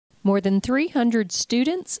More than 300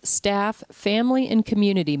 students, staff, family, and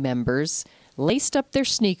community members laced up their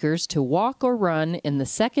sneakers to walk or run in the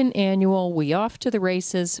second annual WEOF to the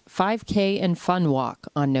Races 5K and Fun Walk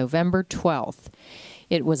on November 12th.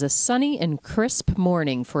 It was a sunny and crisp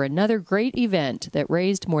morning for another great event that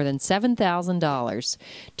raised more than $7,000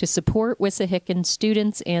 to support Wissahickon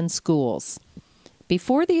students and schools.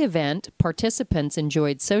 Before the event, participants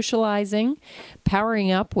enjoyed socializing, powering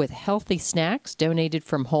up with healthy snacks donated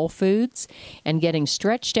from Whole Foods, and getting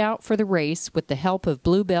stretched out for the race with the help of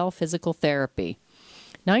Bluebell Physical Therapy.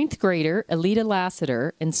 Ninth grader Alita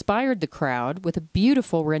Lassiter inspired the crowd with a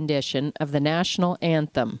beautiful rendition of the national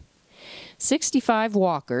anthem. 65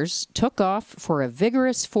 walkers took off for a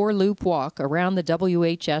vigorous four-loop walk around the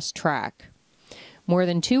WHS track. More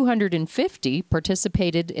than 250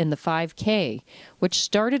 participated in the 5K, which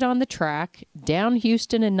started on the track, down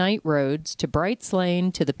Houston and Knight Roads to Brights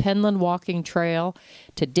Lane to the Penland Walking Trail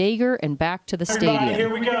to Dager and back to the stadium.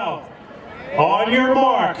 Here we go. On your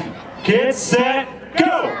mark, get set,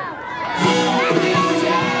 go!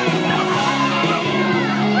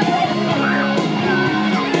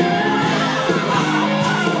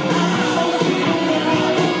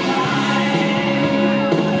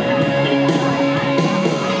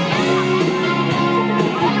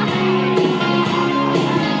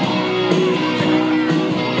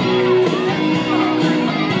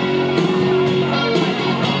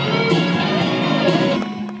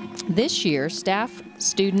 This year, staff,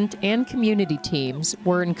 student, and community teams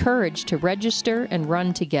were encouraged to register and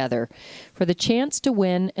run together for the chance to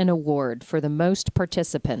win an award for the most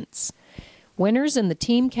participants. Winners in the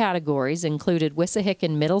team categories included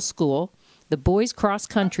Wissahickon Middle School, the boys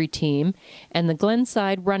cross-country team, and the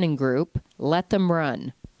Glenside running group, Let Them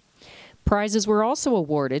Run. Prizes were also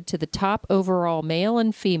awarded to the top overall male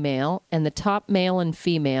and female and the top male and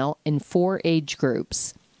female in 4 age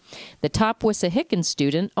groups. The top Wissahickon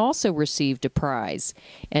student also received a prize,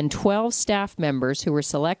 and 12 staff members who were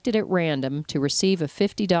selected at random to receive a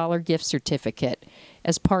 $50 gift certificate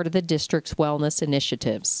as part of the district's wellness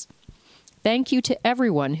initiatives. Thank you to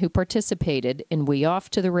everyone who participated in WEOF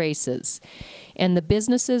to the Races, and the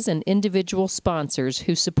businesses and individual sponsors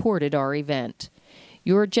who supported our event.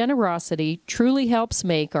 Your generosity truly helps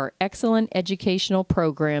make our excellent educational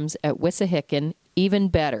programs at Wissahickon even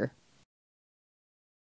better.